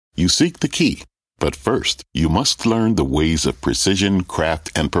You seek the key. But first, you must learn the ways of precision,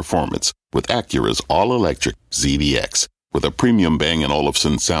 craft, and performance with Acura's all-electric ZDX. With a premium Bang &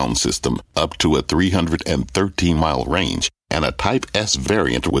 Olufsen sound system up to a 313-mile range and a Type S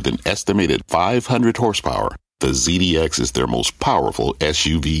variant with an estimated 500 horsepower, the ZDX is their most powerful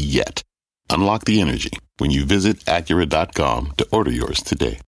SUV yet. Unlock the energy when you visit Acura.com to order yours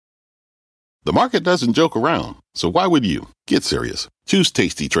today. The market doesn't joke around, so why would you? Get serious. Choose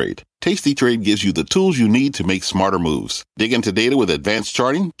Tasty Trade. Tasty Trade gives you the tools you need to make smarter moves. Dig into data with advanced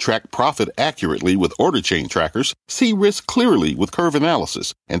charting, track profit accurately with order chain trackers, see risk clearly with curve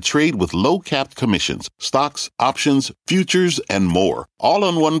analysis, and trade with low-capped commissions, stocks, options, futures, and more. All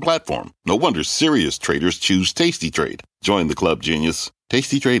on one platform. No wonder serious traders choose Tasty Trade. Join the club, genius.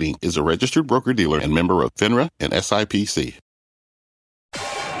 Tasty Trading is a registered broker-dealer and member of FINRA and SIPC.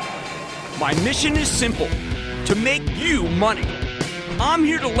 My mission is simple, to make you money. I'm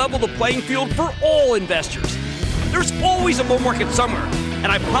here to level the playing field for all investors. There's always a bull market somewhere, and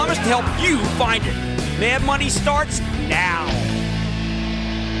I promise to help you find it. Mad Money starts now.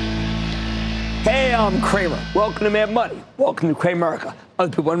 Hey, I'm Cramer. Welcome to Mad Money. Welcome to Cramerica. Other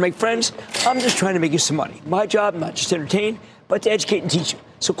people want to make friends? I'm just trying to make you some money. My job, not just to entertain, but to educate and teach you.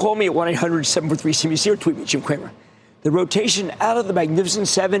 So call me at 1-800-743-CBC or tweet me at Jim Cramer. The rotation out of the Magnificent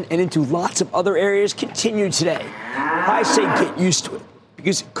Seven and into lots of other areas continued today. I say get used to it,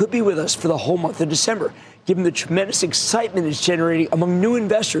 because it could be with us for the whole month of December, given the tremendous excitement it's generating among new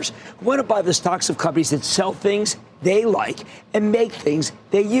investors who want to buy the stocks of companies that sell things they like and make things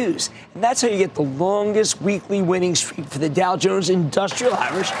they use. And that's how you get the longest weekly winning streak for the Dow Jones Industrial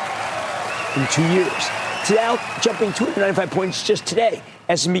Average in 2 years. Dow jumping 295 points just today.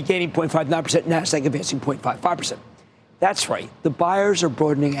 S&P gaining 0.59%, NASDAQ advancing 0.55%. That's right, the buyers are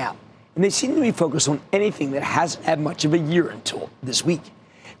broadening out, and they seem to be focused on anything that hasn't had much of a year until this week.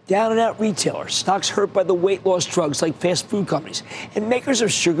 Down and out retailers, stocks hurt by the weight loss drugs like fast food companies, and makers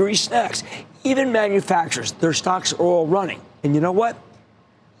of sugary snacks, even manufacturers, their stocks are all running. And you know what?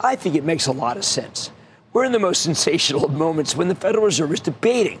 I think it makes a lot of sense. We're in the most sensational of moments when the Federal Reserve is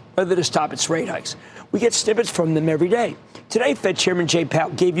debating whether to stop its rate hikes. We get snippets from them every day. Today, Fed Chairman Jay Powell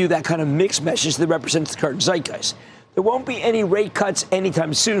gave you that kind of mixed message that represents the current zeitgeist. There won't be any rate cuts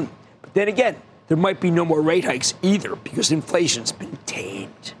anytime soon. But then again, there might be no more rate hikes either because inflation's been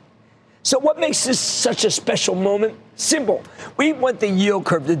tamed. So what makes this such a special moment? Simple. We want the yield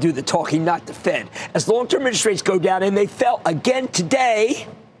curve to do the talking, not the Fed. As long-term interest rates go down, and they fell again today,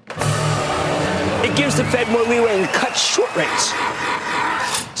 it gives the Fed more leeway to cut short rates.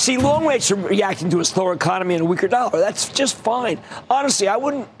 See, long rates are reacting to a slower economy and a weaker dollar. That's just fine. Honestly, I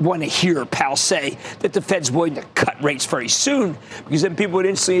wouldn't want to hear Powell say that the Fed's willing to cut rates very soon, because then people would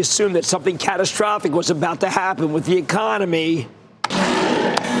instantly assume that something catastrophic was about to happen with the economy.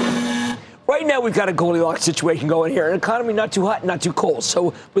 Right now, we've got a Goldilocks situation going here, an economy not too hot, not too cold.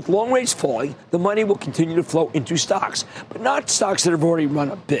 So with long rates falling, the money will continue to flow into stocks, but not stocks that have already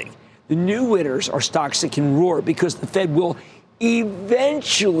run up big. The new winners are stocks that can roar because the Fed will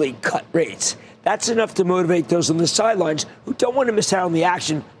eventually cut rates. That's enough to motivate those on the sidelines who don't want to miss out on the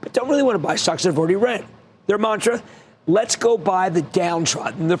action, but don't really want to buy stocks that have already ran. Their mantra, let's go buy the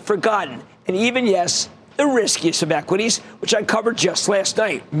downtrodden, the forgotten, and even, yes, the riskiest of equities, which I covered just last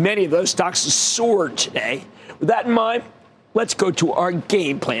night. Many of those stocks soared today. With that in mind, let's go to our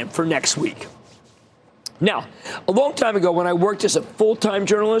game plan for next week. Now, a long time ago when I worked as a full-time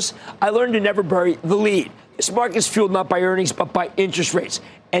journalist, I learned to never bury the lead. This market is fueled not by earnings, but by interest rates.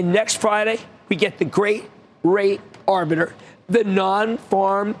 And next Friday, we get the great rate arbiter, the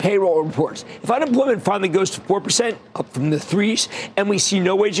non-farm payroll reports. If unemployment finally goes to 4%, up from the 3s, and we see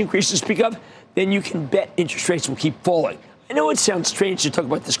no wage increase to speak of, then you can bet interest rates will keep falling. I know it sounds strange to talk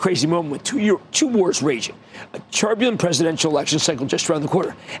about this crazy moment with two wars raging, a turbulent presidential election cycle just around the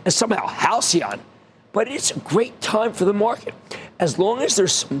corner, and somehow halcyon. But it's a great time for the market. As long as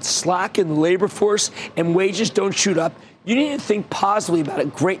there's some slack in the labor force and wages don't shoot up, you need to think positively about a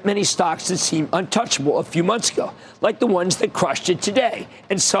great many stocks that seemed untouchable a few months ago, like the ones that crushed it today,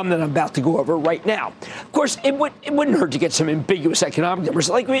 and some that I'm about to go over right now. Of course, it wouldn't hurt to get some ambiguous economic numbers,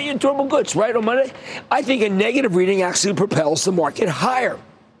 like durable goods, right, on Monday. I think a negative reading actually propels the market higher.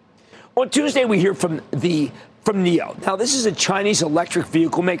 On Tuesday, we hear from NIO. Now, this is a Chinese electric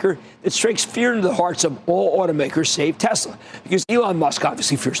vehicle maker that strikes fear into the hearts of all automakers, save Tesla, because Elon Musk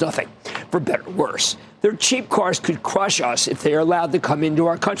obviously fears nothing, for better or worse. Their cheap cars could crush us if they are allowed to come into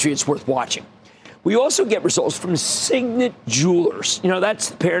our country. It's worth watching. We also get results from Signet Jewelers. You know, that's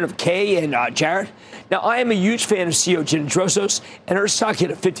the parent of Kay and Jared. Now, I am a huge fan of CEO Gina Drosos, and her stock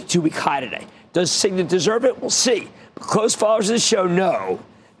hit a 52-week high today. Does Signet deserve it? We'll see. But close followers of the show know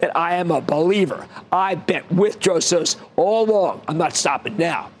that I am a believer. I bet with Drosos all along. I'm not stopping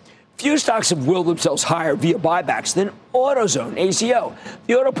now. Few stocks have willed themselves higher via buybacks than AutoZone, ACO,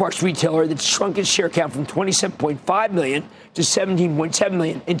 the auto parts retailer that shrunk its share count from 27.5 million to 17.7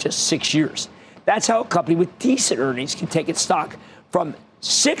 million in just 6 years. That's how a company with decent earnings can take its stock from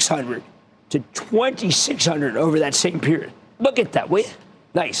 600 to 2,600 over that same period. Look at that, will you?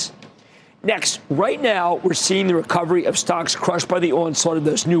 Nice. Next, right now, we're seeing the recovery of stocks crushed by the onslaught of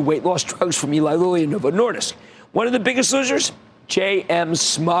those new weight loss drugs from Eli Lilly and Novo Nordisk. One of the biggest losers? J.M.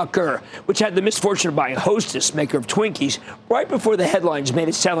 Smucker, which had the misfortune of buying Hostess, maker of Twinkies, right before the headlines made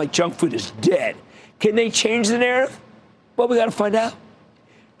it sound like junk food is dead. Can they change the narrative? Well, we got to find out.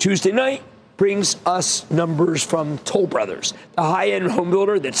 Tuesday night brings us numbers from Toll Brothers, the high-end home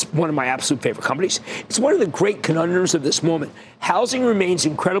builder that's one of my absolute favorite companies. It's one of the great conundrums of this moment. Housing remains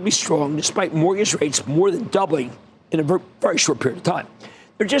incredibly strong despite mortgage rates more than doubling in a very short period of time.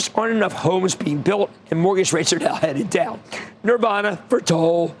 There just aren't enough homes being built, and mortgage rates are now headed down. Nirvana for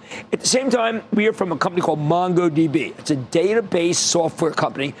Toll. At the same time, we hear from a company called MongoDB. It's a database software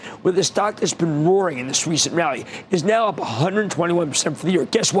company with a stock that's been roaring in this recent rally. It is now up 121% for the year.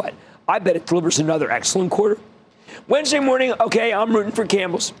 Guess what? I bet it delivers another excellent quarter. Wednesday morning, okay, I'm rooting for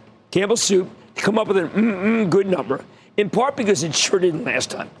Campbell's Soup to come up with a good number, in part because it sure didn't last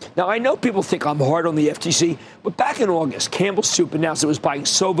time. Now, I know people think I'm hard on the FTC, but back in August, Campbell's Soup announced it was buying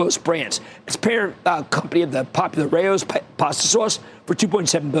Sovos Brands, its parent company of the popular Rao's pasta sauce, for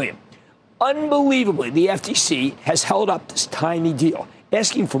 $2.7 billion. Unbelievably, the FTC has held up this tiny deal,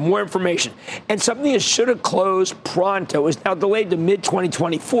 asking for more information, and something that should have closed pronto is now delayed to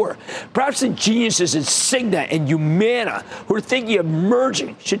mid-2024. Perhaps the geniuses at Cigna and Humana, who are thinking of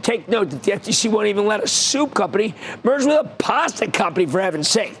merging, should take note that the FTC won't even let a soup company merge with a pasta company, for heaven's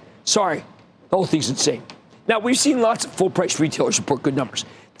sake. Sorry, the whole thing's insane. Now, we've seen lots of full-price retailers report good numbers.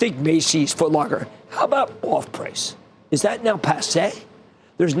 Think Macy's, Foot Locker. How about off-price? Is that now passé?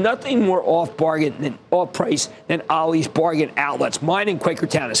 There's nothing more off-price than Ollie's Bargain Outlets. Mine in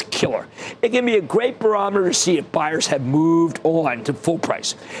Quakertown is killer. It can be a great barometer to see if buyers have moved on to full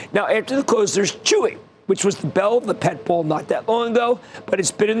price. Now, after the close, there's Chewy, which was the belle of the pet bowl not that long ago, but it's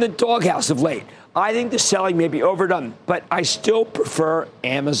been in the doghouse of late. I think the selling may be overdone, but I still prefer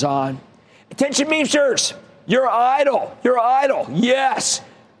Amazon. Attention, memesters. You're idle. Yes.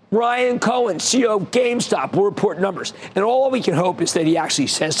 Ryan Cohen, CEO of GameStop, will report numbers. And all we can hope is that he actually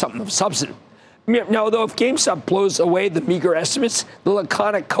says something of substance. Now, though, if GameStop blows away the meager estimates, the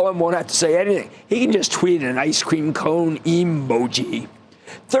laconic Cohen won't have to say anything. He can just tweet an ice cream cone emoji.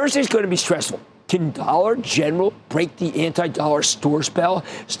 Thursday's going to be stressful. Can Dollar General break the anti-dollar store spell?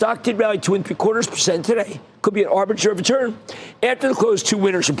 Stock did rally 2 3/4% today. Could be an arbiter of a turn. After the close, two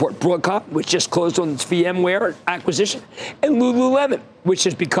winners report: Broadcom, which just closed on its VMware acquisition, and Lululemon, which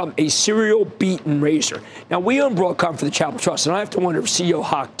has become a serial beat and raiser. Now, we own Broadcom for the Chapel Trust, and I have to wonder if CEO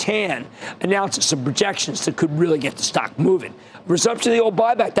Hock Tan announces some projections that could really get the stock moving. Resumption of the old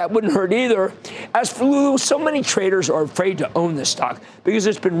buyback, that wouldn't hurt either. As for Lulu, so many traders are afraid to own this stock because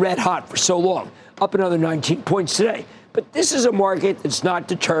it's been red hot for so long, up another 19 points today. But this is a market that's not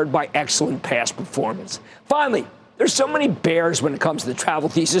deterred by excellent past performance. Finally, there's so many bears when it comes to the travel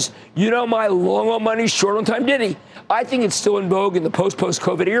thesis. You know my long on money, short on time ditty. I think it's still in vogue in the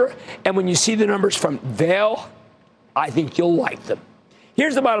post-COVID era. And when you see the numbers from Vail, I think you'll like them.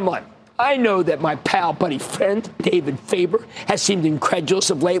 Here's the bottom line. I know that my pal, buddy, friend, David Faber, has seemed incredulous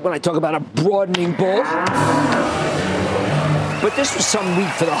of late when I talk about a broadening bull. But this was some week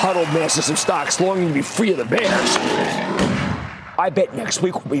for the huddled masses of stocks longing to be free of the bears. I bet next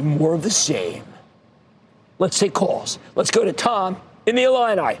week will be more of the same. Let's take calls. Let's go to Tom in the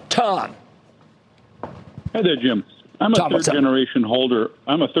Illini. Tom. Hi there, Jim. I'm a third-generation holder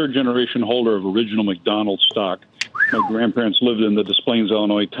of original McDonald's stock. My grandparents lived in the Des Plaines,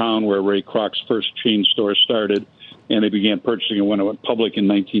 Illinois town where Ray Kroc's first chain store started, and they began purchasing it when it went public in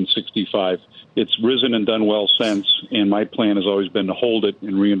 1965. It's risen and done well since, and my plan has always been to hold it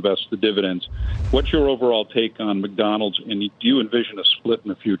and reinvest the dividends. What's your overall take on McDonald's, and do you envision a split in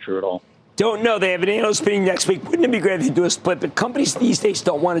the future at all? Don't know. They have an analyst meeting next week. Wouldn't it be great if they do a split? But companies these days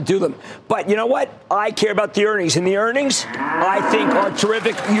don't want to do them. But you know what? I care about the earnings. And the earnings, I think, are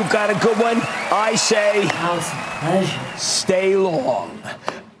terrific. You've got a good one. I say stay long.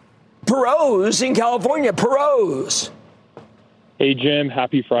 Perot's in California. Perot's. Hey, Jim.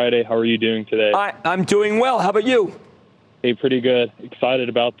 Happy Friday. How are you doing today? I'm doing well. How about you? Hey, pretty good. Excited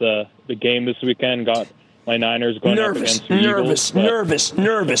about the game this weekend. Got my Niners going up against the Eagles. Nervous.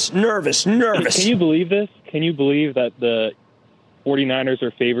 Can you believe this? Can you believe that the 49ers are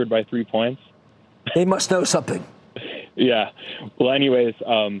favored by 3 points? They must know something. Yeah. Well, anyways,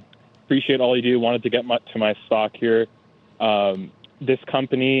 appreciate all you do. Wanted to get to my stock here. This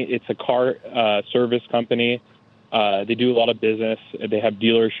company, it's a car service company. They do a lot of business. They have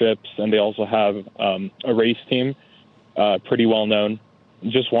dealerships, and they also have a race team, pretty well known.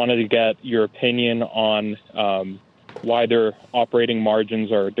 Just wanted to get your opinion on why their operating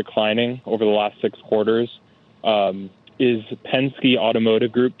margins are declining over the last 6 quarters. Is Penske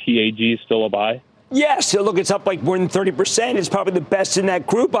Automotive Group, PAG, still a buy? Yes, look, it's up like more than 30%. It's probably the best in that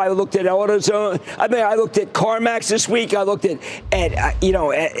group. I looked at AutoZone. I looked at CarMax this week. I looked at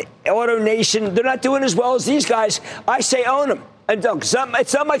Auto Nation. They're not doing as well as these guys. I say own them. And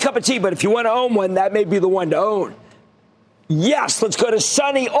it's not my cup of tea, but if you want to own one, that may be the one to own. Yes, let's go to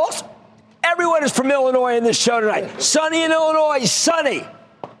Sunny. Also, everyone is from Illinois in this show tonight. Sunny in Illinois. Sunny.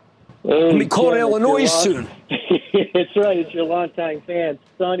 We'll be calling Illinois soon. It's right. It's your longtime fan,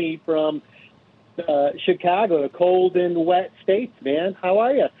 Sunny from Chicago, the cold and wet states, man. How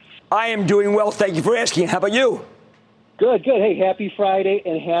are you? I am doing well. Thank you for asking. How about you? Good. Hey, happy Friday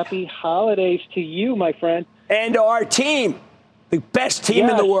and happy holidays to you, my friend. And our team, the best team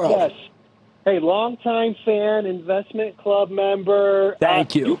in the world. Yes. Hey, longtime fan, investment club member.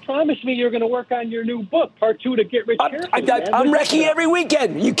 Thank you. You promised me you're going to work on your new book, Part 2 to Get Rich Carefully. I'm wrecking every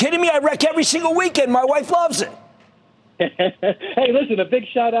weekend. Are you kidding me? I wreck every single weekend. My wife loves it. Hey, listen, a big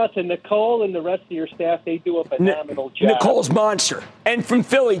shout out to Nicole and the rest of your staff. They do a phenomenal job. Nicole's monster. And from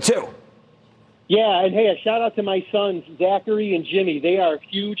Philly, too. Yeah, and hey, a shout out to my sons, Zachary and Jimmy. They are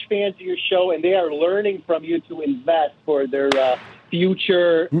huge fans of your show, and they are learning from you to invest for their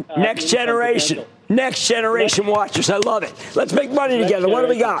future. Next generation watchers. I love it. Let's make money together. What do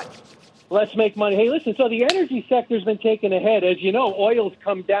we got? Let's make money. Hey, listen, so the energy sector's been taken ahead. As you know, oil's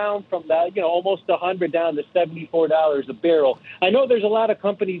come down from that, almost $100 down to $74 a barrel. I know there's a lot of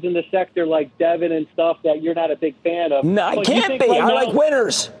companies in the sector like Devon and stuff that you're not a big fan of. No, I can't be. I like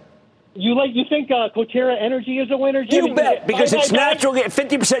winners. You think Coterra Energy is a winner, Jimmy? You bet, because it's natural gas,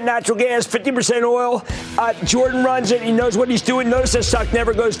 50% natural gas, 50% oil. Jordan runs it. He knows what he's doing. Notice that stock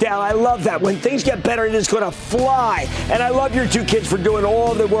never goes down. I love that. When things get better, it is going to fly. And I love your 2 kids for doing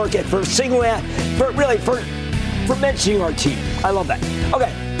all the work and for mentioning our team. I love that.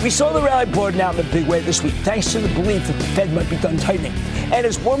 Okay, we saw the rally broaden out in a big way this week, thanks to the belief that the Fed might be done tightening. And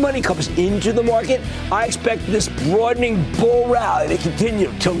as more money comes into the market, I expect this broadening bull rally to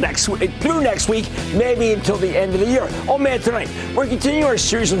continue through next week, maybe until the end of the year. Oh man, tonight we're continuing our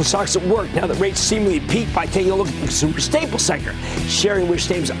series on the stocks that work now that rates seemingly peaked by taking a look at the consumer staples sector, sharing which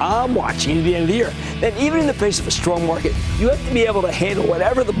names I'm watching at the end of the year. Then even in the face of a strong market, you have to be able to handle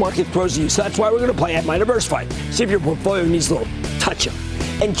whatever the market throws at you. So that's why we're going to play At My Diversified. See if your portfolio needs a little touch-up.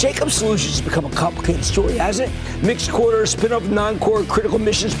 And Jacob Solutions has become a complicated story, hasn't it? Mixed quarter, spin-off, non-core, critical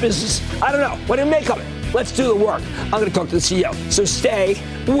missions business. I don't know. What do you make of it? Let's do the work. I'm going to talk to the CEO. So stay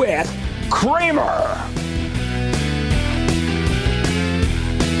with Cramer.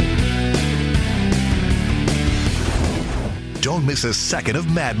 Don't miss a second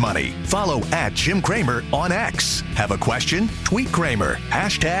of Mad Money. Follow @Jim Cramer on X. Have a question? Tweet Cramer.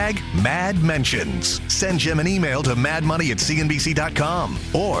 #MadMentions. Send Jim an email to madmoney@cnbc.com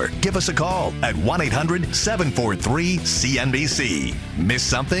or give us a call at 1-800-743-CNBC. Miss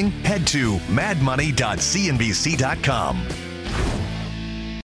something? Head to madmoney.cnbc.com.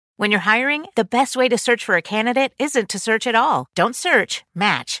 When you're hiring, the best way to search for a candidate isn't to search at all. Don't search,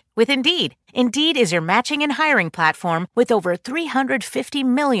 match with Indeed. Indeed is your matching and hiring platform with over 350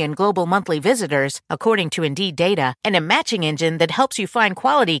 million global monthly visitors, according to Indeed data, and a matching engine that helps you find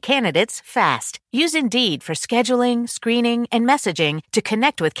quality candidates fast. Use Indeed for scheduling, screening, and messaging to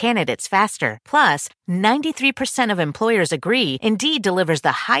connect with candidates faster. Plus, 93% of employers agree Indeed delivers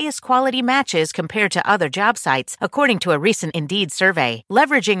the highest quality matches compared to other job sites, according to a recent Indeed survey.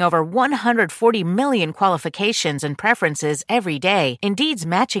 Leveraging over 140 million qualifications and preferences every day, Indeed's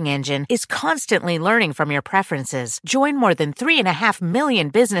matching engine is constantly learning from your preferences. Join more than 3.5 million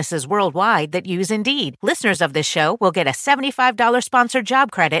businesses worldwide that use Indeed. Listeners of this show will get a $75 sponsored job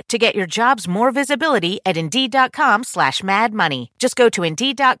credit to get your jobs more visibility at Indeed.com/madmoney. Just go to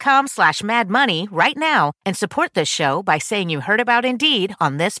Indeed.com/madmoney right now and support this show by saying you heard about Indeed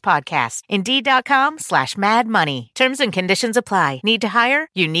on this podcast. Indeed.com/madmoney. Terms and conditions apply. Need to hire?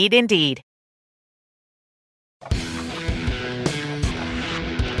 You need Indeed.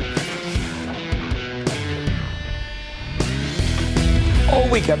 All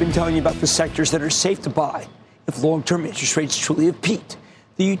week I've been telling you about the sectors that are safe to buy if long-term interest rates truly have peaked.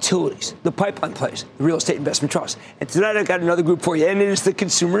 The utilities, the pipeline plays, the real estate investment trusts. And tonight I've got another group for you, and it is the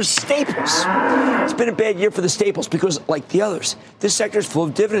consumer staples. It's been a bad year for the staples because, like the others, this sector is full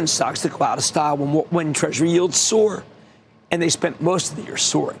of dividend stocks that go out of style when Treasury yields soar. and they spent most of the year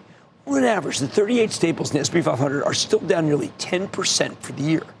soaring. On average, the 38 staples in the S&P 500 are still down nearly 10% for the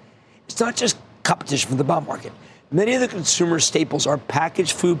year. It's not just competition from the bond market. Many of the consumer staples are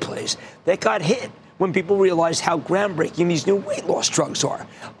packaged food plays that got hit when people realized how groundbreaking these new weight loss drugs are.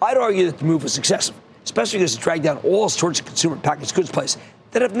 I'd argue that the move was excessive, especially because it dragged down all sorts of consumer packaged goods plays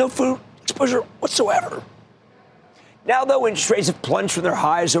that have no food exposure whatsoever. Now, though, interest rates have plunged from their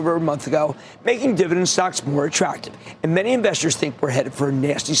highs over a month ago, making dividend stocks more attractive. And many investors think we're headed for a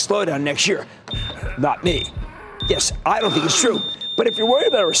nasty slowdown next year. Not me. Yes, I don't think it's true. But if you're worried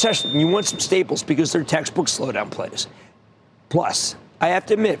about a recession, you want some staples because they're textbook slowdown plays. Plus, I have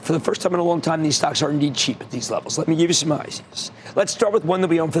to admit, for the first time in a long time, these stocks are indeed cheap at these levels. Let me give you some ideas. Let's start with one that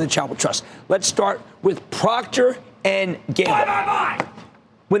we own for the Charitable Trust. Let's start with Procter & Gamble.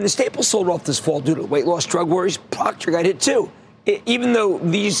 When the staples sold off this fall due to weight loss drug worries, Procter got hit too. Even though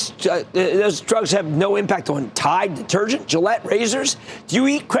those drugs have no impact on Tide detergent, Gillette razors. Do you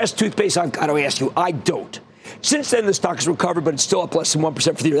eat Crest toothpaste? I've got to ask you. I don't. Since then, the stock has recovered, but it's still up less than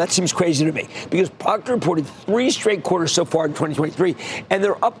 1% for the year. That seems crazy to me because Procter reported 3 straight quarters so far in 2023, and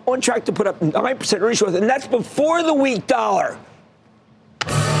they're up on track to put up 9% earnings growth, and that's before the weak dollar.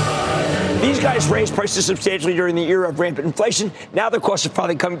 These guys raised prices substantially during the era of rampant inflation. Now their costs are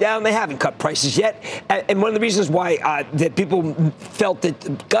finally coming down. They haven't cut prices yet. And one of the reasons why that people felt that the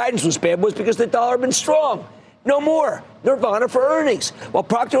guidance was bad was because the dollar had been strong. No more. Nirvana for earnings. While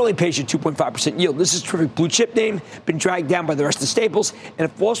Procter only pays you 2.5% yield, this is a terrific blue chip name, been dragged down by the rest of the staples. And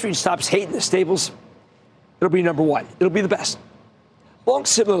if Wall Street stops hating the staples, it'll be number one. It'll be the best. Along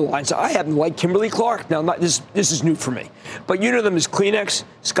similar lines, I happen to like Kimberly-Clark. Now, this is new for me. But you know them as Kleenex,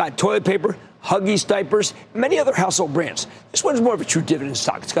 Scott toilet paper, Huggies diapers, and many other household brands. This one's more of a true dividend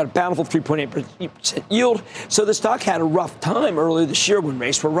stock. It's got a bountiful 3.8% yield. So the stock had a rough time earlier this year when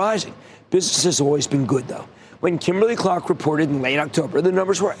rates were rising. Business has always been good, though. When Kimberly-Clark reported in late October, the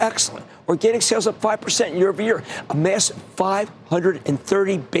numbers were excellent. Organic sales up 5% year over year, a massive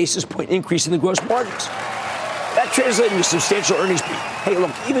 530 basis point increase in the gross margins. That translated into substantial earnings beat. Hey,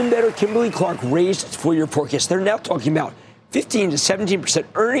 look, even better, Kimberly-Clark raised its full-year forecast. They're now talking about 15 to 17%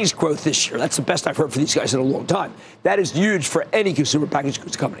 earnings growth this year. That's the best I've heard for these guys in a long time. That is huge for any consumer packaged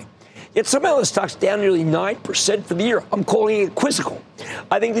goods company. Yet somehow the stock's down nearly 9% for the year. I'm calling it quizzical.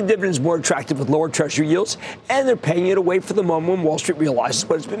 I think the dividend is more attractive with lower treasury yields, and they're paying it away for the moment when Wall Street realizes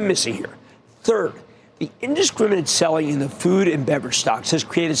what has been missing here. Third, the indiscriminate selling in the food and beverage stocks has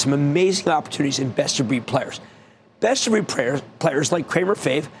created some amazing opportunities in best-of-breed players. Best-of-breed players like Cramer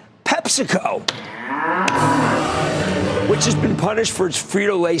fave, PepsiCo, which has been punished for its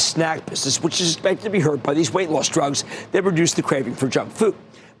Frito-Lay snack business, which is expected to be hurt by these weight loss drugs that reduce the craving for junk food.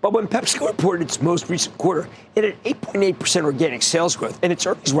 But when PepsiCo reported its most recent quarter, it had 8.8% organic sales growth, and its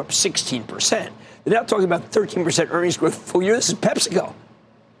earnings were up 16%. They're now talking about 13% earnings growth full year. This is PepsiCo.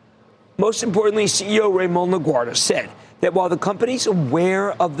 Most importantly, CEO Raymond LaGuardia said that while the company's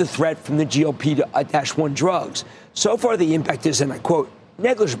aware of the threat from the GLP-1 drugs, so far the impact is, and I quote,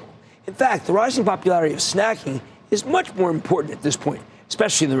 negligible. In fact, the rising popularity of snacking is much more important at this point,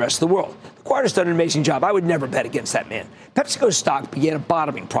 especially in the rest of the world. LaGuardia's done an amazing job. I would never bet against that man. PepsiCo's stock began a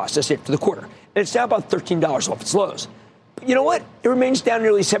bottoming process after the quarter, and it's now about $13 off its lows. But you know what? It remains down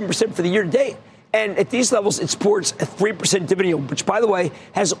nearly 7% for the year to date. And at these levels, it supports a 3% dividend yield, which, by the way,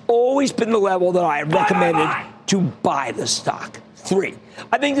 has always been the level that I have recommended to buy the stock. 3.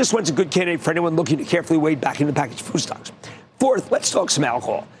 I think this one's a good candidate for anyone looking to carefully wade back into packaged food stocks. Fourth, let's talk some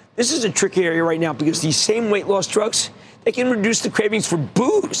alcohol. This is a tricky area right now because these same weight loss drugs, they can reduce the cravings for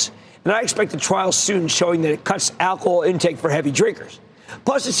booze. And I expect a trial soon showing that it cuts alcohol intake for heavy drinkers.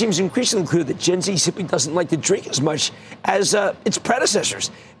 Plus, it seems increasingly clear that Gen Z simply doesn't like to drink as much as its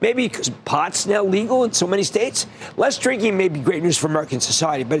predecessors. Maybe because pot's now legal in so many states. Less drinking may be great news for American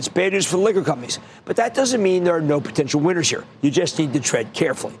society, but it's bad news for the liquor companies. But that doesn't mean there are no potential winners here. You just need to tread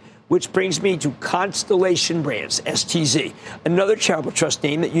carefully. Which brings me to Constellation Brands, STZ, another charitable trust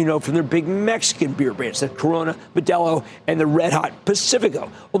name that you know from their big Mexican beer brands, the Corona, Modelo, and the Red Hot Pacifico.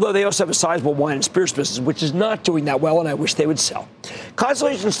 Although they also have a sizable wine and spirits business, which is not doing that well, and I wish they would sell.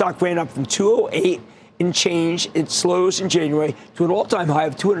 Constellation stock ran up from 208 in change its lows in January to an all-time high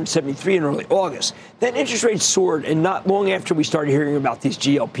of 273 in early August. Then interest rates soared, and not long after we started hearing about these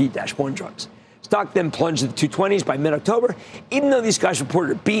GLP-1 drugs. Stock then plunged to the 220s by mid-October, even though these guys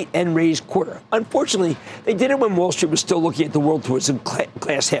reported a beat and raised quarter. Unfortunately, they did it when Wall Street was still looking at the world through a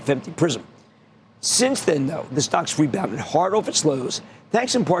glass half-empty prism. Since then, though, the stock's rebounded hard off its lows,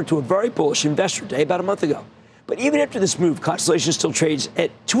 thanks in part to a very bullish investor day about a month ago. But even after this move, Constellation still trades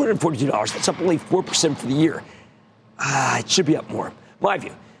at $242. That's up only 4% for the year. It should be up more. My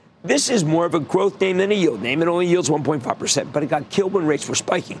view. This is more of a growth name than a yield name. It only yields 1.5%, but it got killed when rates were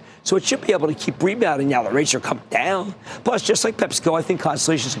spiking. So it should be able to keep rebounding now that rates are coming down. Plus, just like PepsiCo, I think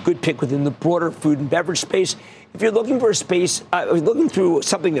Constellation is a good pick within the broader food and beverage space. If you're looking for a space, looking through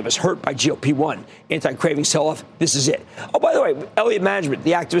something that was hurt by GLP-1, anti-craving sell-off, this is it. Oh, by the way, Elliott Management,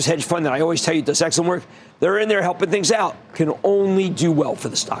 the activist hedge fund that I always tell you does excellent work, they're in there helping things out, can only do well for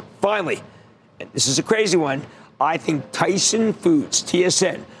the stock. Finally, and this is a crazy one, I think Tyson Foods,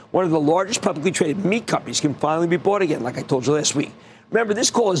 TSN, one of the largest publicly traded meat companies, can finally be bought again, like I told you last week. Remember, this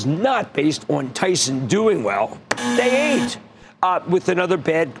call is not based on Tyson doing well. They ain't, with another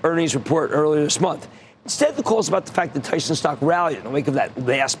bad earnings report earlier this month. Instead, the call is about the fact that Tyson stock rallied in the wake of that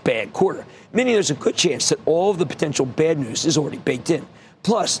last bad quarter, meaning there's a good chance that all of the potential bad news is already baked in.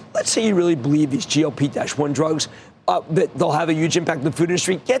 Plus, let's say you really believe these GLP-1 drugs, that they'll have a huge impact on the food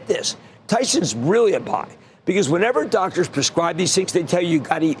industry. Get this, Tyson's really a buy, because whenever doctors prescribe these things, they tell you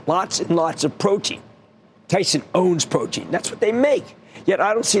got to eat lots and lots of protein. Tyson owns protein. That's what they make. Yet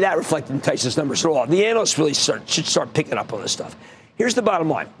I don't see that reflected in Tyson's numbers at all. The analysts really should start picking up on this stuff. Here's the bottom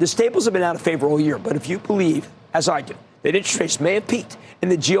line. The staples have been out of favor all year, but if you believe, as I do, that interest rates may have peaked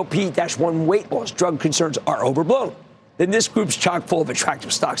and the GLP-1 weight loss drug concerns are overblown, then this group's chock full of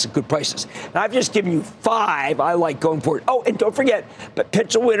attractive stocks at good prices. And I've just given you 5 I like going forward. Oh, and don't forget,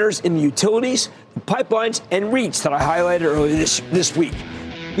 potential winners in the utilities, the pipelines, and REITs that I highlighted earlier this week.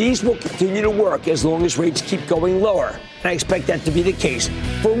 These will continue to work as long as rates keep going lower. And I expect that to be the case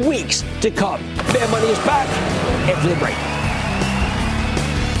for weeks to come. Mad Money is back after the break.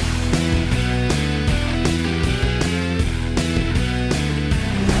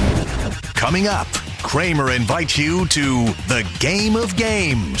 Coming up, Cramer invites you to the Game of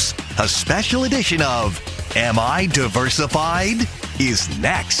Games. A special edition of Am I Diversified? Is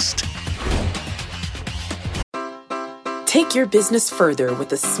next. Take your business further with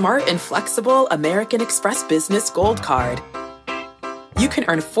the smart and flexible American Express Business Gold Card. You can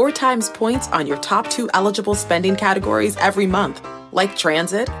earn 4 times points on your top 2 eligible spending categories every month, like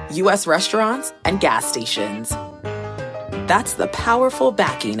transit, U.S. restaurants, and gas stations. That's the powerful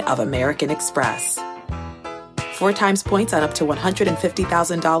backing of American Express. 4 times points on up to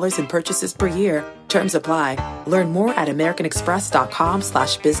 $150,000 in purchases per year. Terms apply. Learn more at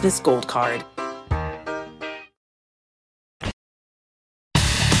americanexpress.com/business gold card.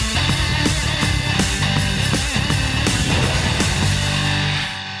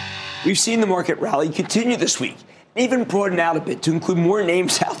 We've seen the market rally continue this week, and even broaden out a bit to include more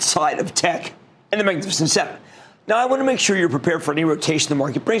names outside of tech and the Magnificent Seven. Now, I want to make sure you're prepared for any rotation the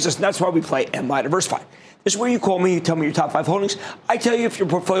market brings us, and that's why we play Am I Diversified? This is where you call me, you tell me your top 5 holdings. I tell you if your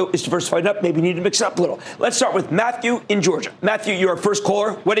portfolio is diversified up, maybe you need to mix it up a little. Let's start with Matthew in Georgia. Matthew, you're our first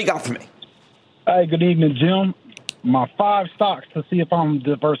caller. What do you got for me? Hey, good evening, Jim. My 5 stocks to see if I'm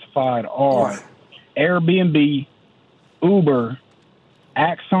diversified are Airbnb, Uber,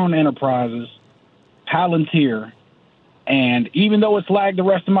 Axon Enterprises, Palantir, and even though it's lagged the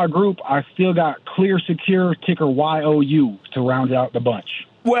rest of my group, I still got Clear Secure, ticker YOU, to round out the bunch.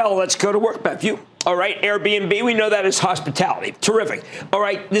 Well, let's go to work, Matthew. All right, Airbnb, we know that is hospitality. Terrific. All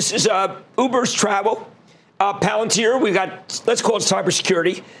right, this is Uber's travel. Palantir, we got, let's call it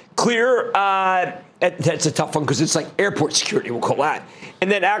cybersecurity. Clear, that's a tough one because it's like airport security, we'll call that.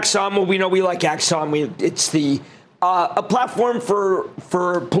 And then Axon, well, we know we like Axon. It's the a platform for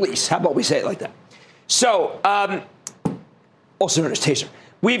police. How about we say it like that? So, also known as Taser.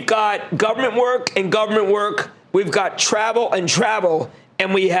 We've got government work and government work. We've got travel and travel,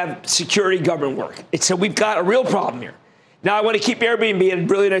 and we have security government work. So we've got a real problem here. Now, I want to keep Airbnb in a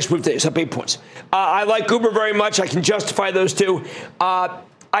really nice move today. It's up 8 points. I like Uber very much. I can justify those two.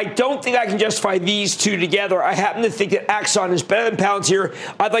 I don't think I can justify these two together. I happen to think that Axon is better than Palantir.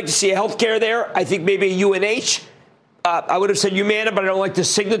 I'd like to see a healthcare there. I think maybe a UNH. I would have said Humana, but I don't like the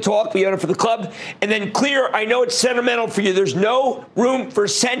Cigna talk. We own it for the club. And then Clear, I know it's sentimental for you. There's no room for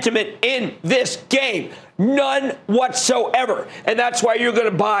sentiment in this game. None whatsoever. And that's why you're going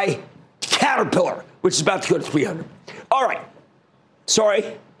to buy Caterpillar, which is about to go to 300. All right.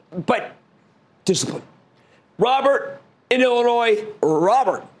 Sorry, but discipline. Robert in Illinois.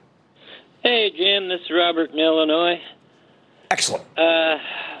 Robert. Hey, Jim. This is Robert in Illinois. Excellent. I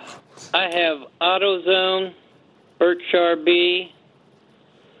have AutoZone, Berkshire B,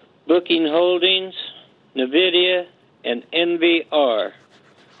 Booking Holdings, NVIDIA, and NVR.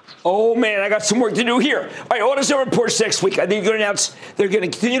 Oh, man, I got some work to do here. All right, AutoZone reports next week. I think they're going to announce they're going to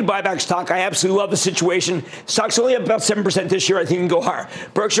continue to buy back stock. I absolutely love the situation. Stock's only up about 7% this year. I think it can go higher.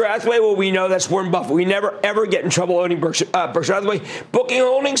 Berkshire Hathaway, well, we know that's Warren Buffett. We never, ever get in trouble owning Berkshire Hathaway. Booking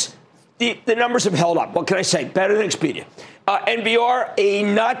Holdings, the numbers have held up. What can I say? Better than Expedia. NVR, a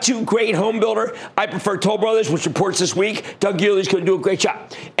not too great home builder. I prefer Toll Brothers, which reports this week. Doug Gurley's going to do a great job.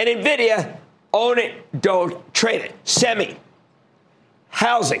 And NVIDIA, own it, don't trade it. Semi,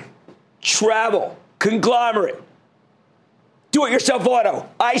 housing, travel, conglomerate, do-it-yourself auto.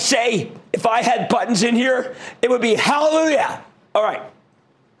 I say, if I had buttons in here, it would be hallelujah. All right,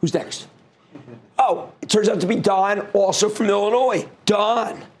 who's next? Oh, it turns out to be Don, also from Illinois.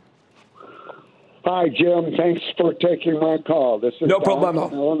 Don. Hi, Jim. Thanks for taking my call. This is no Don problem.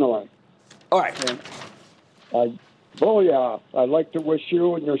 from Illinois. All right. I'd like to wish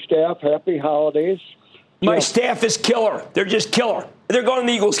you and your staff happy holidays. My Jim, staff is killer. They're just killer. They're going to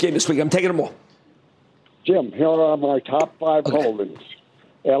the Eagles game this week. I'm taking them all. Jim, here are my top 5 holdings.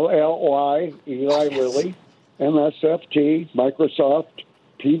 LLY, Eli Lilly, MSFT, Microsoft,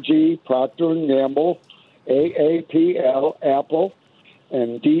 PG, Procter & Gamble, AAPL, Apple,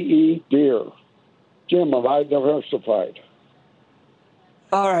 and DE, Deere. Jim, have I diversified?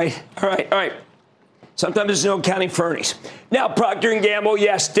 All right. Sometimes there's no accounting for earnings. Now, Procter & Gamble,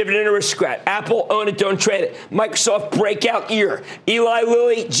 yes, dividend aristocrat. Apple, own it, don't trade it. Microsoft, breakout year. Eli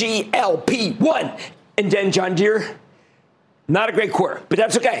Lilly, GLP-1. And then John Deere, not a great quarter, but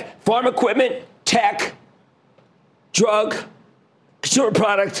that's okay. Farm equipment, tech, drug, consumer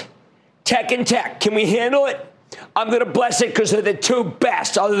product, tech and tech. Can we handle it? I'm going to bless it because they're the two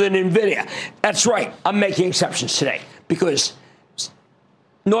best other than NVIDIA. That's right. I'm making exceptions today because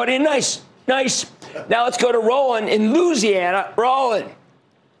naughty and nice. Nice. Now let's go to Roland in Louisiana. Roland.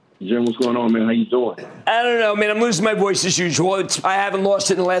 Jim, what's going on, man? How you doing? I don't know, man. I'm losing my voice as usual. I haven't lost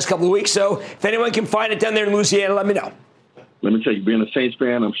it in the last couple of weeks, so if anyone can find it down there in Louisiana, let me know. Let me tell you, being a Saints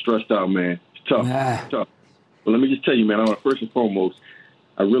fan, I'm stressed out, man. It's tough. It's tough. But let me just tell you, man, first and foremost,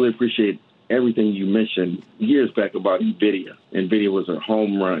 I really appreciate everything you mentioned years back about NVIDIA. NVIDIA was a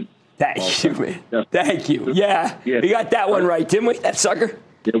home run. Thank you, man. Yeah. Thank you. Yeah. We got that one right, didn't we? That sucker?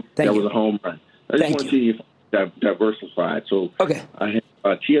 Yeah, that was a home run. I just want to see if I'm diversified. So I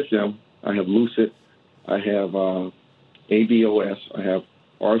have TSM, I have Lucid, I have ABOS, I have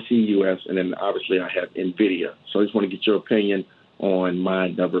RCUS, and then obviously I have NVIDIA. So I just want to get your opinion on my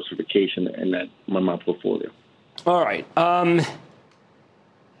diversification and my portfolio. All right.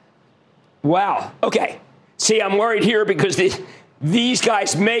 Wow. Okay. See, I'm worried here because these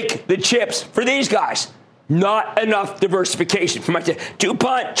guys make the chips for these guys. Not enough diversification for my team.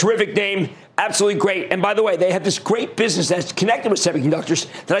 DuPont, terrific name, absolutely great. And by the way, they have this great business that's connected with semiconductors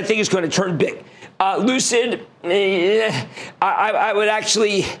that I think is going to turn big. Lucid, I would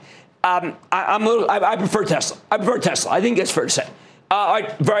actually, I prefer Tesla. I think that's fair to say.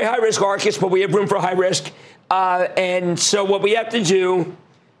 Very high risk Arcus, but we have room for high risk. And so what we have to do,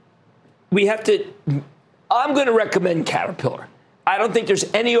 I'm going to recommend Caterpillar. I don't think there's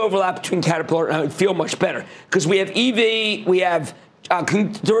any overlap between Caterpillar and I would feel much better because we have EV, we have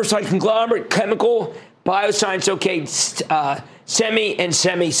diversified conglomerate, chemical, bioscience, okay, semi and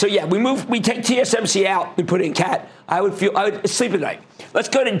semi. So yeah, we take TSMC out, we put in Cat. I would sleep at night. Let's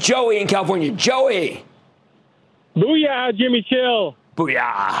go to Joey in California. Joey. Booyah, Jimmy Chill.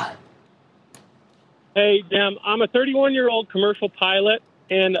 Booyah. Hey, I'm a 31-year-old commercial pilot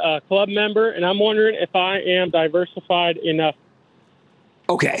and a club member, and I'm wondering if I am diversified enough.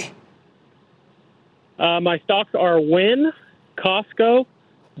 Okay. My stocks are Wynn, Costco,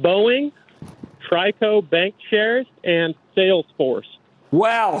 Boeing, Trico Bank Shares, and Salesforce.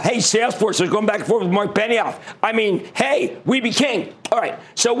 Wow. Hey, Salesforce. I was going back and forth with Mark Benioff. I mean, hey, we be king. All right.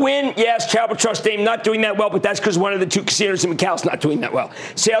 So Wynn, yes, Charitable Trust name, not doing that well, but that's because one of the two casinos in Macau is not doing that well.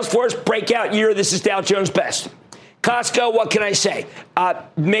 Salesforce, breakout year. This is Dow Jones best. Costco, what can I say?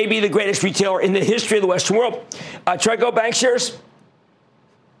 Maybe the greatest retailer in the history of the Western world. Trico Bank Shares.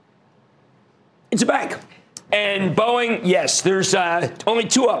 It's a bank. And Boeing, yes, there's only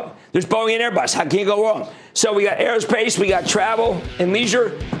two of them. There's Boeing and Airbus. How can you go wrong? So we got aerospace, we got travel and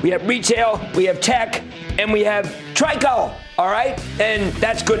leisure, we have retail, we have tech, and we have Trico. All right? And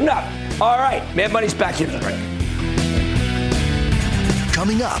that's good enough. All right. Mad Money's back in the break.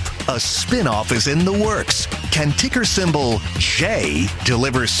 Coming up, a spin-off is in the works. Can ticker symbol J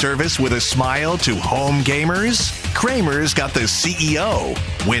deliver service with a smile to home gamers? Cramer's got the CEO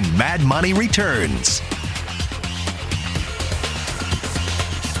when Mad Money returns.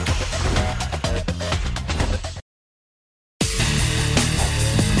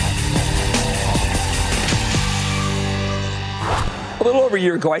 A little over a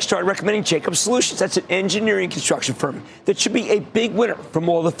year ago, I started recommending Jacobs Solutions. That's an engineering construction firm that should be a big winner from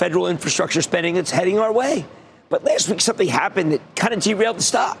all the federal infrastructure spending that's heading our way. But last week, something happened that kind of derailed the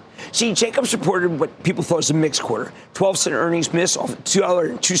stock. See, Jacobs reported what people thought was a mixed quarter, 12-cent earnings miss off a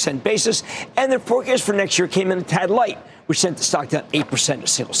 $2.02 basis, and their forecast for next year came in a tad light, which sent the stock down 8% in a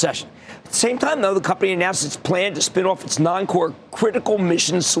single session. At the same time, though, the company announced its plan to spin off its non-core Critical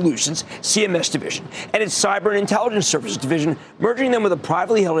Mission Solutions, CMS division, and its Cyber and Intelligence Services division, merging them with a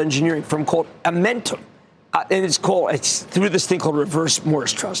privately held engineering firm called Amentum. And it's through this thing called reverse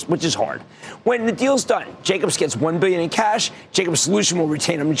Morris Trust, which is hard. When the deal's done, Jacobs gets $1 billion in cash. Jacobs Solution will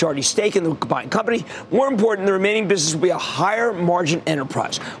retain a majority stake in the combined company. More important, the remaining business will be a higher margin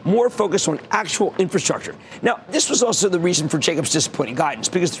enterprise, more focused on actual infrastructure. Now, this was also the reason for Jacobs' disappointing guidance,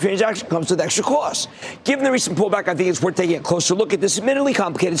 because the transaction comes with extra costs. Given the recent pullback, I think it's worth taking a closer look at this admittedly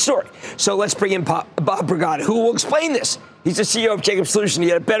complicated story. So let's bring in Bob Brigada, who will explain this. He's the CEO of Jacobs Solution. He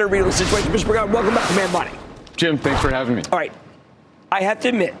had a better read of the situation. Mr. Brigada, welcome back to Mad Money. Jim, thanks for having me. All right. I have to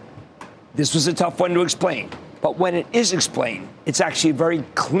admit, this was a tough one to explain. But when it is explained, it's actually very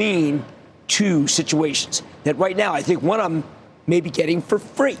clean two situations that right now I think one of them may be getting for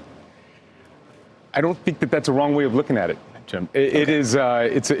free. I don't think that that's a wrong way of looking at it, Jim. It is.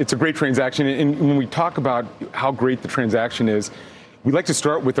 It's a great transaction. And when we talk about how great the transaction is, we like to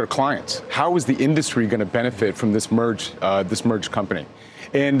start with our clients. How is the industry going to benefit from this merged company?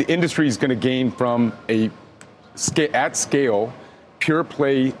 And the industry is going to gain from at scale, pure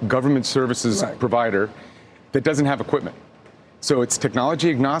play government services provider that doesn't have equipment. So it's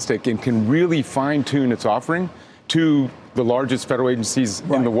technology agnostic and can really fine tune its offering to the largest federal agencies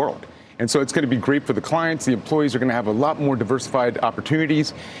in the world. And so it's going to be great for the clients. The employees are going to have a lot more diversified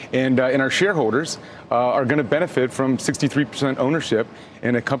opportunities. And our shareholders are going to benefit from 63% ownership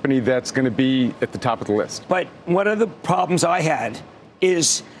in a company that's going to be at the top of the list. But one of the problems I had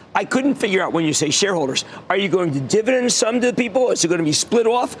is I couldn't figure out when you say shareholders, are you going to dividend some to the people? Is it going to be split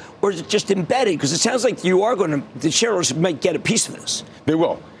off, or is it just embedded? Because it sounds like the shareholders might get a piece of this. They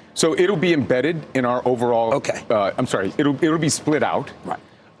will. So it'll be embedded in our overall. Okay. It'll be split out. Right.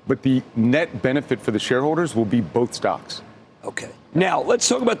 But the net benefit for the shareholders will be both stocks. Okay. Now let's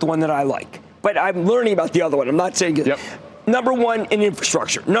talk about the one that I like. But I'm learning about the other one. I'm not saying it. Yep. Number one in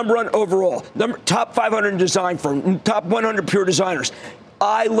infrastructure. Number one overall. Top 500 design firm. Top 100 pure designers.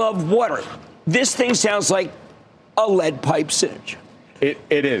 I love water. This thing sounds like a lead pipe synergy.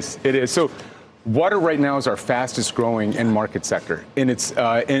 It is. So water right now is our fastest growing end market sector. And it's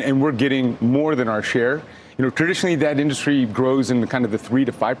and we're getting more than our share. You know, traditionally that industry grows in kind of the 3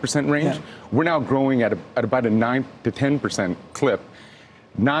 to 5% range. Yeah. We're now growing at about a 9 to 10% clip.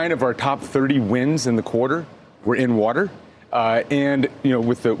 9 of our top 30 wins in the quarter were in water. And you know,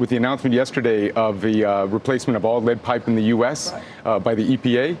 with the announcement yesterday of the replacement of all lead pipe in the U.S. By the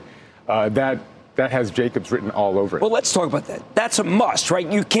EPA, that has Jacobs written all over it. Well, let's talk about that. That's a must, right?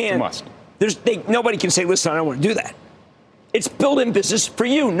 You can't. It's a must. Nobody can say, "Listen, I don't want to do that." It's built-in business for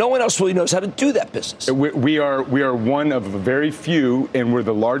you. No one else really knows how to do that business. We are one of the very few, and we're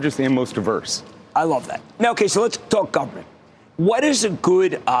the largest and most diverse. I love that. Now, okay, so let's talk government. What is a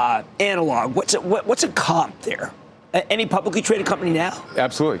good analog? What's a comp there? Any publicly traded company now?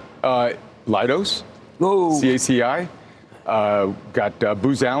 Absolutely. Leidos, CACI, got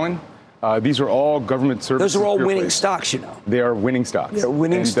Booz Allen. These are all government services. Those are all winning stocks, you know. They are winning stocks. They're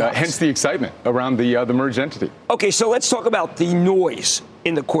winning stocks. Hence the excitement around the merged entity. Okay, so let's talk about the noise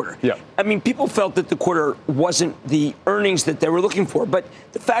in the quarter. Yeah. I mean, people felt that the quarter wasn't the earnings that they were looking for, but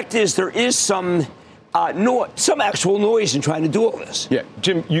the fact is there is some actual noise in trying to do all this. Yeah,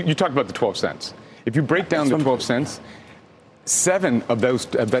 Jim, you talked about the 12 cents. If you break down the 12 cents, 7 of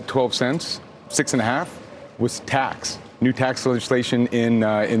that 12 cents, 6.5, was tax. New tax legislation in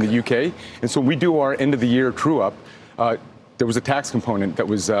the UK, and so we do our end of the year true up. There was a tax component that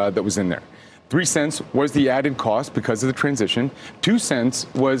was in there. 3 cents was the added cost because of the transition. 2 cents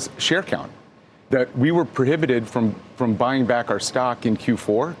was share count, that we were prohibited from buying back our stock in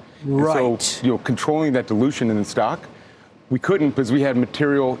Q4. Right. And so controlling that dilution in the stock, we couldn't because we had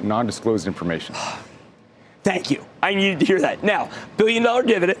material non-disclosed information. Thank you. I needed to hear that. Now, $1 billion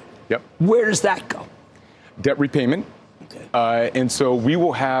dividend. Yep. Where does that go? Debt repayment. Okay. And so we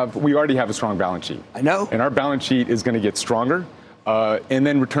already have a strong balance sheet. I know. And our balance sheet is going to get stronger and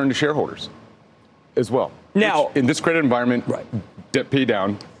then return to shareholders as well. Now, in this credit environment, debt pay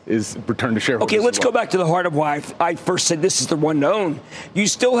down is return to shareholders. Okay, let's go back to the heart of why I first said this is the one to own. You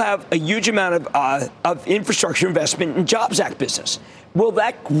still have a huge amount of infrastructure investment in Jobs Act business. Will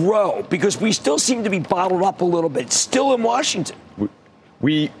that grow? Because we still seem to be bottled up a little bit, still in Washington.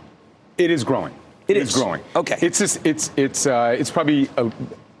 It is growing. It is growing. Okay. It's probably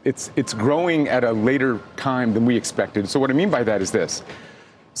it's growing at a later time than we expected. So what I mean by that is this: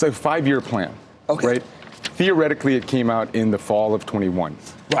 it's a 5-year plan. Okay. Right. theoretically, it came out in the fall of 21.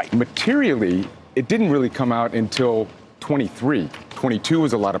 Right. Materially, it didn't really come out until 23. 22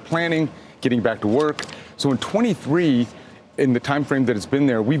 was a lot of planning, getting back to work. So in 23, in the time frame that it's been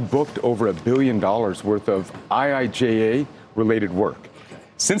there, we've booked over $1 billion worth of IIJA-related work.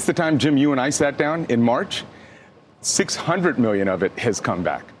 Since the time, Jim, you and I sat down in March, 600 million of it has come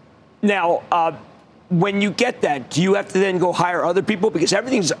back. Now, when you get that, do you have to then go hire other people? Because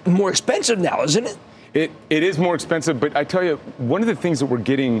everything's more expensive now, isn't it? It is more expensive, but I tell you, one of the things that we're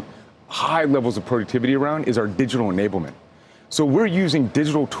getting high levels of productivity around is our digital enablement. So we're using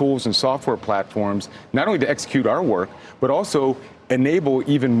digital tools and software platforms not only to execute our work, but also enable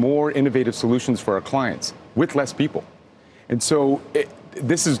even more innovative solutions for our clients with less people. And so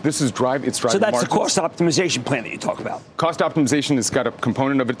this is driving. So that's margins. the cost optimization plan that you talk about. Cost optimization has got a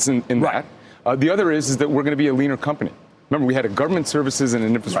component of it in right. that. The other is that we're going to be a leaner company. Remember, we had a government services and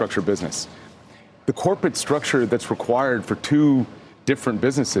an infrastructure business. The corporate structure that's required for two different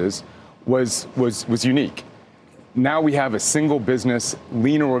businesses was unique. Now we have a single business,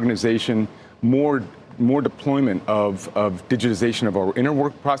 leaner organization, more deployment of digitization of our inner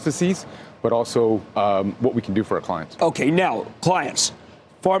work processes, but also what we can do for our clients. Okay, now, clients,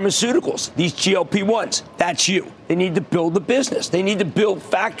 pharmaceuticals, these GLP-1s, that's you. They need to build the business. They need to build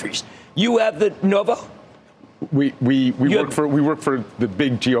factories. You have the Novo? We work for the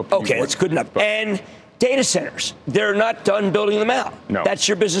big GLP. Okay, that's good enough. And data centers, they're not done building them out. No. That's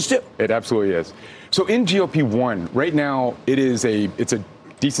your business too. It absolutely is. So in GLP-1, right now, it's a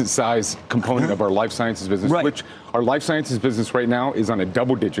decent size component of our life sciences business, right. which our life sciences business right now is on a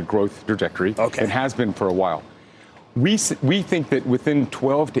double-digit growth trajectory. Okay. It has been for a while. We think that within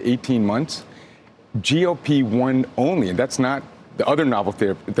 12 to 18 months, GLP-1 only, and that's not the other novel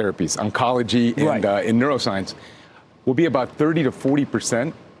therapies, oncology and right. In neuroscience, will be about 30 to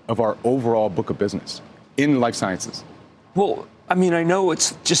 40% of our overall book of business in life sciences. Well, I mean, I know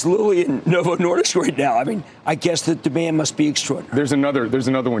it's just Lilly and Novo Nordisk right now. I mean, I guess the demand must be extraordinary. There's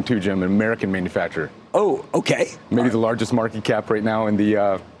another one too, Jim, an American manufacturer. Oh, okay. Maybe the largest market cap right now in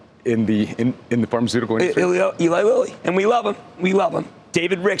the pharmaceutical industry. Eli Lilly, and we love him. We love him.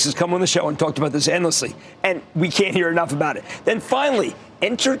 David Ricks has come on the show and talked about this endlessly, and we can't hear enough about it. Then finally,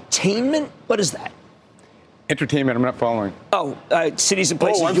 entertainment. What is that? Entertainment, I'm not following. Oh, cities and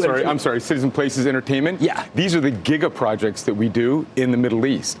places. Oh, I'm sorry. Cities and places entertainment? Yeah. These are the giga projects that we do in the Middle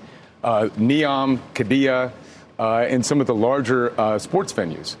East. Neom, Qiddiya, and some of the larger sports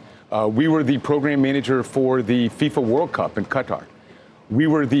venues. We were the program manager for the FIFA World Cup in Qatar. We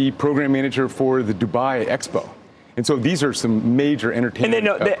were the program manager for the Dubai Expo. And so these are some major entertainment.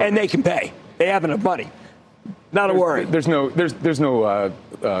 And they can pay. They have enough money. Not a worry. There's no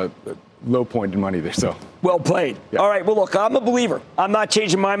low point in money there. So well played. Yeah. All right. Well, look, I'm a believer. I'm not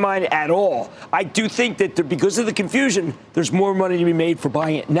changing my mind at all. I do think that because of the confusion, there's more money to be made for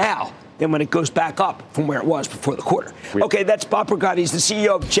buying it now than when it goes back up from where it was before the quarter. Okay, that's Bob Pergatti. He's the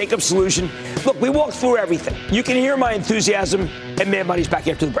CEO of Jacobs Solution. Look, we walked through everything. You can hear my enthusiasm, and Mad Money's back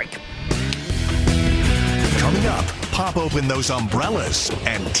after the break. Coming up, pop open those umbrellas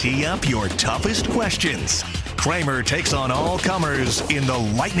and tee up your toughest questions. Cramer takes on all comers in the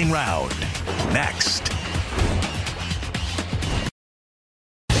lightning round. Next.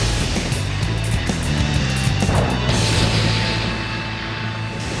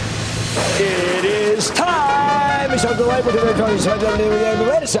 It is time. It's time to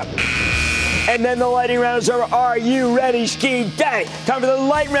and then the lightning round is over. Are you ready, Ski Daddy? Time for the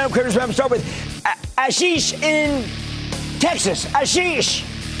lightning round. Critters round. Start with Ashish in Texas. Ashish.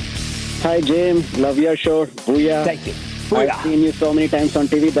 Hi, James. Love your show. Booyah. Thank you. Booyah. I've seen you so many times on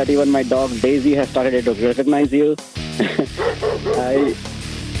TV that even my dog Daisy has started to recognize you. I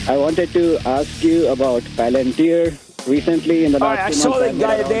wanted to ask you about Palantir. Recently, in the last 2 months, I saw that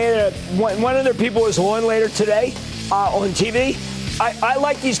guy. One of their people was on later today on TV. I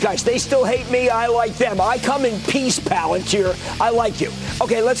like these guys. They still hate me. I like them. I come in peace, Palantir. I like you.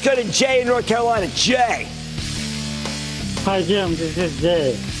 Okay, let's go to Jay in North Carolina. Jay. Hi, Jim. This is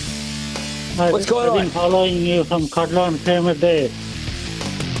Jay. What's going on? I've been following you from Cutler and Cramer days.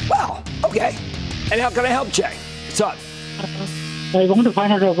 Wow. Okay. And how can I help, Jay? What's up? I want to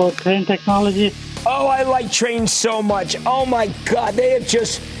find out about Train Technology. Oh, I like Train so much. Oh, my God. They have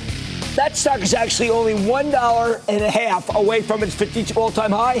just... That stock is actually only $1.50 away from its 52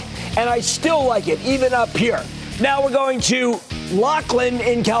 all-time high, and I still like it, even up here. Now we're going to Lachlan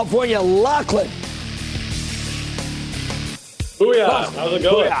in California. Lachlan. Booyah. How's it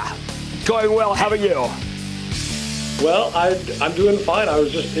going? Booyah. Going well. How about you? Well, I'm doing fine. I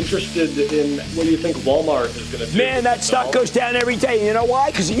was just interested in what you think Walmart is going to do. Man, that stock goes down every day. You know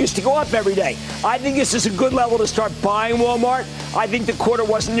why? Because it used to go up every day. I think this is a good level to start buying Walmart. I think the quarter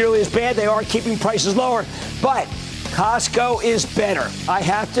wasn't nearly as bad. They are keeping prices lower. But Costco is better, I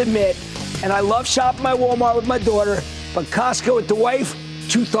have to admit. And I love shopping my Walmart with my daughter. But Costco with the wife,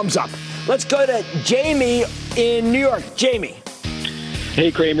 2 thumbs up. Let's go to Jamie in New York. Jamie. Hey,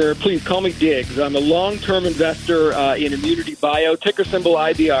 Cramer, please call me Diggs. I'm a long-term investor in Immunity Bio, ticker symbol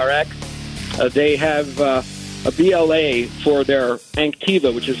IBRX. They have a BLA for their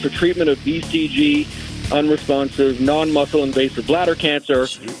Anktiva, which is for treatment of BCG, unresponsive, non-muscle invasive bladder cancer.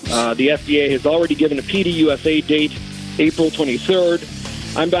 The FDA has already given a PDUFA date, April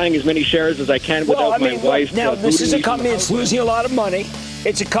 23rd. I'm buying as many shares as I can without my wife. Now, this is a company that's losing a lot of money.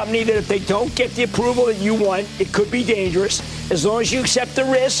 It's a company that if they don't get the approval that you want, it could be dangerous. As long as you accept the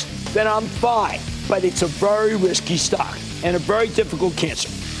risk, then I'm fine. But it's a very risky stock and a very difficult cancer.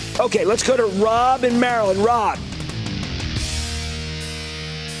 Okay, let's go to Rob in Maryland. Rob,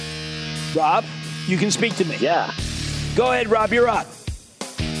 you can speak to me. Yeah. Go ahead, Rob. You're up.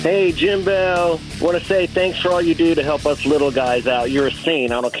 Hey, Jim Bell. Want to say thanks for all you do to help us little guys out. You're a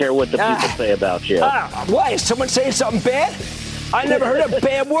saint. I don't care what the people say about you. Why? Is someone saying something bad? I never heard a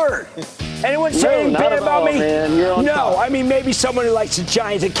bad word. Anyone say anything bad about me? Man. You're on top. I mean, maybe someone who likes the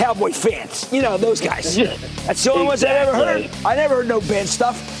Giants and Cowboy fans. You know, those guys. That's the only ones I ever heard. I never heard no bad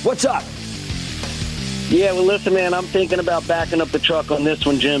stuff. What's up? Yeah, well, listen, man, I'm thinking about backing up the truck on this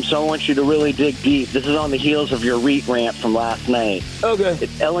one, Jim, so I want you to really dig deep. This is on the heels of your REIT rant from last night. Okay.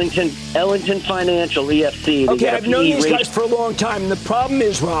 It's Ellington Financial, EFC. Okay, I've known these guys for a long time. And the problem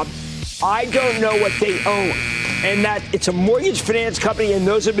is, Rob, I don't know what they own. And that it's a mortgage finance company, and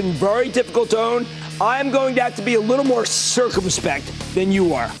those have been very difficult to own. I'm going to have to be a little more circumspect than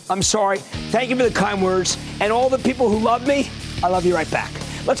you are. I'm sorry. Thank you for the kind words. And all the people who love me, I love you right back.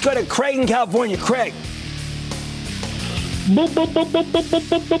 Let's go to Craig in California. Craig.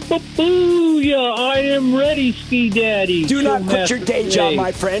 Booyah, I am ready, Ski Daddy. Do not quit your day job,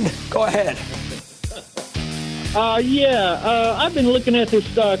 my friend. Go ahead. I've been looking at this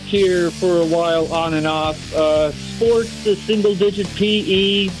stock here for a while, on and off. Sports, the single-digit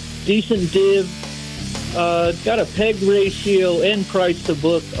PE, decent div. Got a PEG ratio and price to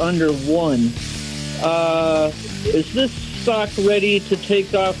book under 1. Is this stock ready to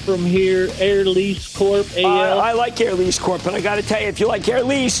take off from here? Air Lease Corp, AL? I like Air Lease Corp, but I got to tell you, if you like Air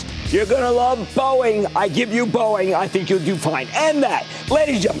Lease, you're going to love Boeing. I give you Boeing. I think you'll do fine. And that,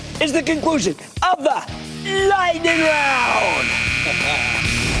 ladies and gentlemen, is the conclusion of the Lightning Round.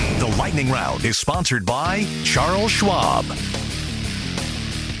 The Lightning Round is sponsored by Charles Schwab.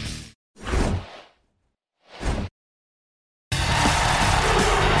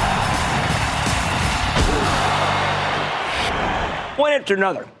 One after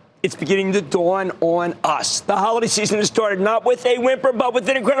another, it's beginning to dawn on us. The holiday season has started not with a whimper, but with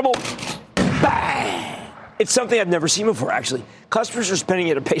an incredible bang. It's something I've never seen before, actually. Customers are spending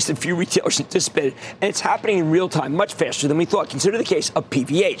at a pace that few retailers anticipated, and it's happening in real time, much faster than we thought. Consider the case of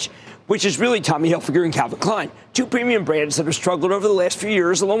PVH, which is really Tommy Hilfiger and Calvin Klein, 2 premium brands that have struggled over the last few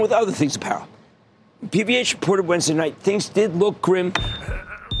years, along with other things apparel. PVH reported Wednesday night things did look grim.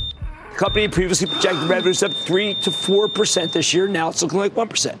 The company had previously projected revenues up 3 to 4% this year. Now it's looking like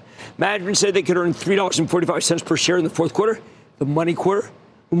 1%. Management said they could earn $3.45 per share in the fourth quarter, the money quarter,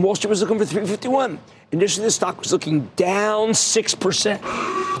 when Wall Street was looking for $3.51. Initially, the stock was looking down 6%.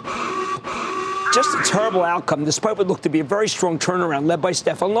 Just a terrible outcome, despite what looked to be a very strong turnaround led by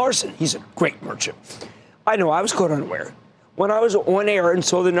Stefan Larsson. He's a great merchant. I know I was caught unaware. When I was on air and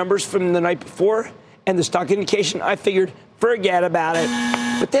saw the numbers from the night before and the stock indication, I figured, forget about it.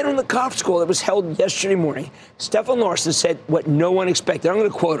 But then on the conference call that was held yesterday morning, Stefan Larsson said what no one expected. I'm going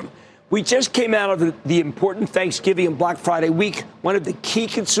to quote him. We just came out of the important Thanksgiving and Black Friday week, one of the key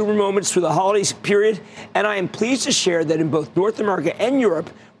consumer moments for the holidays period, and I am pleased to share that in both North America and Europe,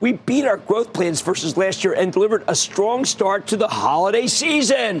 we beat our growth plans versus last year and delivered a strong start to the holiday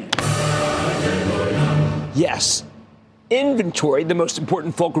season. Yes, inventory, the most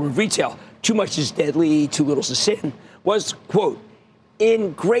important fulcrum of retail, too much is deadly, too little is sin, was, quote,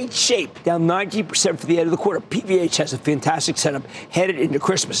 in great shape, down 19% for the end of the quarter. PVH has a fantastic setup headed into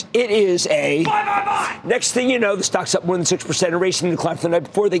Christmas. It is a buy. Next thing you know, the stock's up more than 6%, erasing the decline from the night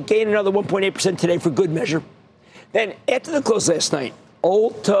before. They gained another 1.8% today for good measure. Then, after the close last night,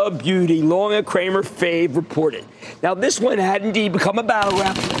 Ulta Beauty, long a Cramer fave, reported. Now, this one had indeed become a battle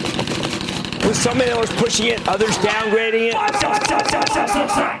rap, with some analysts pushing it, others downgrading it.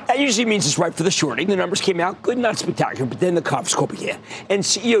 That usually means it's right for the shorting. The numbers came out good, not spectacular, but then the conference call began. And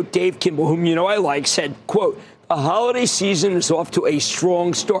CEO Dave Kimball, whom you know I like, said, quote, a holiday season is off to a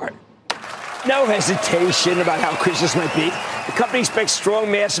strong start. No hesitation about how Christmas might be. The company expects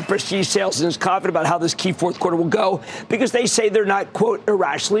strong mass and prestige sales and is confident about how this key fourth quarter will go because they say they're not, quote,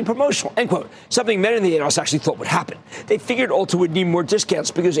 irrationally promotional, end quote. Something many in the analysts actually thought would happen. They figured Ulta would need more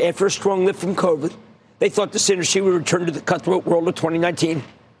discounts because after a strong lift from COVID, they thought this industry would return to the cutthroat world of 2019.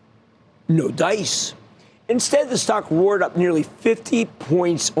 No dice. Instead, the stock roared up nearly 50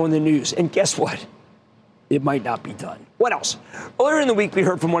 points on the news. And guess what? It might not be done. What else? Earlier in the week, we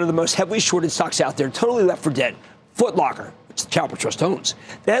heard from one of the most heavily shorted stocks out there, totally left for dead, Foot Locker, which the Capital Trust owns.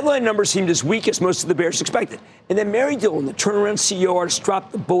 The headline numbers seemed as weak as most of the bears expected. And then Mary Dillon, the turnaround CEO artist,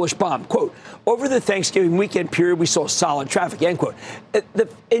 dropped the bullish bomb. Quote, over the Thanksgiving weekend period, we saw solid traffic, end quote.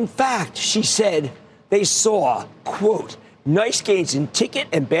 In fact, she said they saw, quote, nice gains in ticket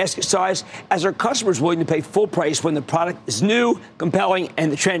and basket size as our customers willing to pay full price when the product is new, compelling,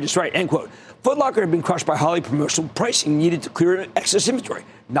 and the trend is right, end quote. Foot Locker had been crushed by highly promotional pricing needed to clear excess inventory.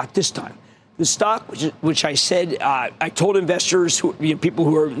 Not this time. The stock, which I said, I told investors, people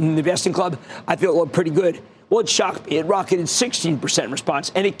who are in the investing club, I feel it looked pretty good. Well, it shocked me. It rocketed 16% in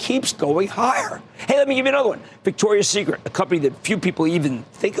response, and it keeps going higher. Hey, let me give you another one. Victoria's Secret, a company that few people even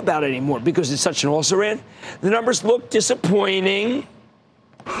think about anymore because it's such an also-ran. The numbers look disappointing.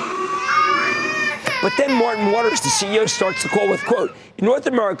 But then Martin Waters, the CEO, starts the call with, quote, in North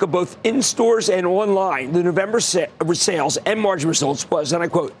America, both in stores and online, the November sales and margin results was, and I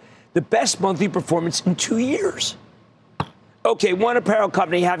quote, the best monthly performance in 2 years. Okay, one apparel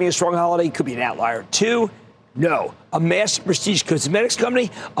company having a strong holiday could be an outlier. Two, no. A mass prestige cosmetics company,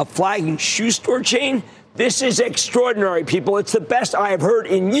 a flagging shoe store chain. This is extraordinary, people. It's the best I have heard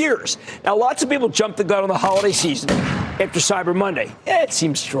in years. Now, lots of people jumped the gun on the holiday season after Cyber Monday. It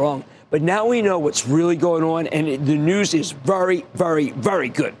seems strong. But now we know what's really going on, and the news is very, very, very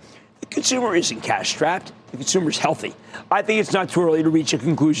good. The consumer isn't cash-strapped. The consumer is healthy. I think it's not too early to reach a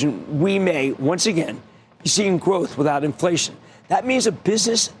conclusion. We may, once again, be seeing growth without inflation. That means a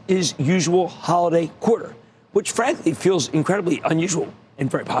business-as-usual holiday quarter, which, frankly, feels incredibly unusual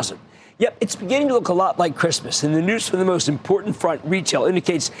and very positive. Yep, it's beginning to look a lot like Christmas, and the news from the most important front, retail,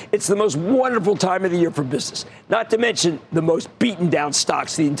 indicates it's the most wonderful time of the year for business, not to mention the most beaten-down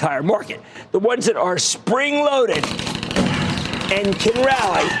stocks in the entire market, the ones that are spring-loaded and can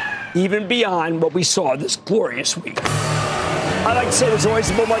rally even beyond what we saw this glorious week. I'd like to say there's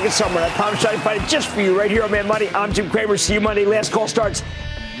always a bull market somewhere. I promise I can find it just for you right here on Mad Money. I'm Jim Cramer. See you Monday. Last call starts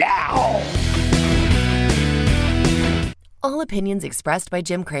now. All opinions expressed by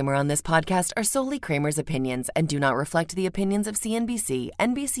Jim Cramer on this podcast are solely Cramer's opinions and do not reflect the opinions of CNBC,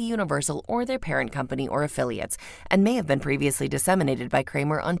 NBC Universal, or their parent company or affiliates, and may have been previously disseminated by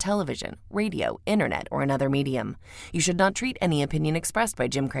Cramer on television, radio, internet, or another medium. You should not treat any opinion expressed by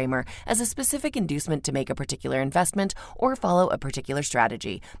Jim Cramer as a specific inducement to make a particular investment or follow a particular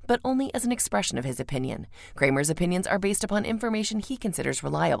strategy, but only as an expression of his opinion. Cramer's opinions are based upon information he considers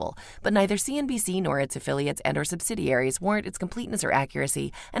reliable, but neither CNBC nor its affiliates and or subsidiaries warrant its completeness or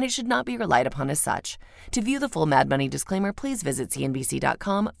accuracy, and it should not be relied upon as such. To view the full Mad Money disclaimer, please visit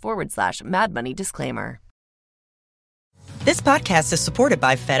cnbc.com/Mad Money disclaimer. This podcast is supported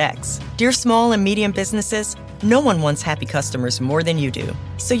by FedEx. Dear small and medium businesses, no one wants happy customers more than you do.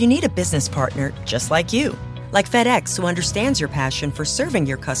 So you need a business partner just like you. Like FedEx, who understands your passion for serving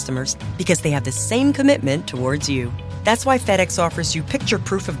your customers because they have the same commitment towards you. That's why FedEx offers you picture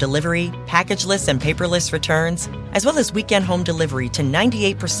proof of delivery, packageless and paperless returns, as well as weekend home delivery to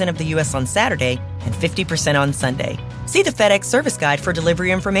 98% of the U.S. on Saturday and 50% on Sunday. See the FedEx service guide for delivery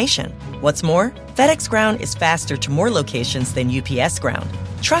information. What's more, FedEx Ground is faster to more locations than UPS Ground.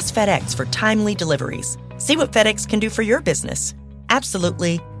 Trust FedEx for timely deliveries. See what FedEx can do for your business.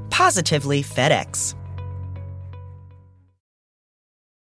 Absolutely, positively FedEx.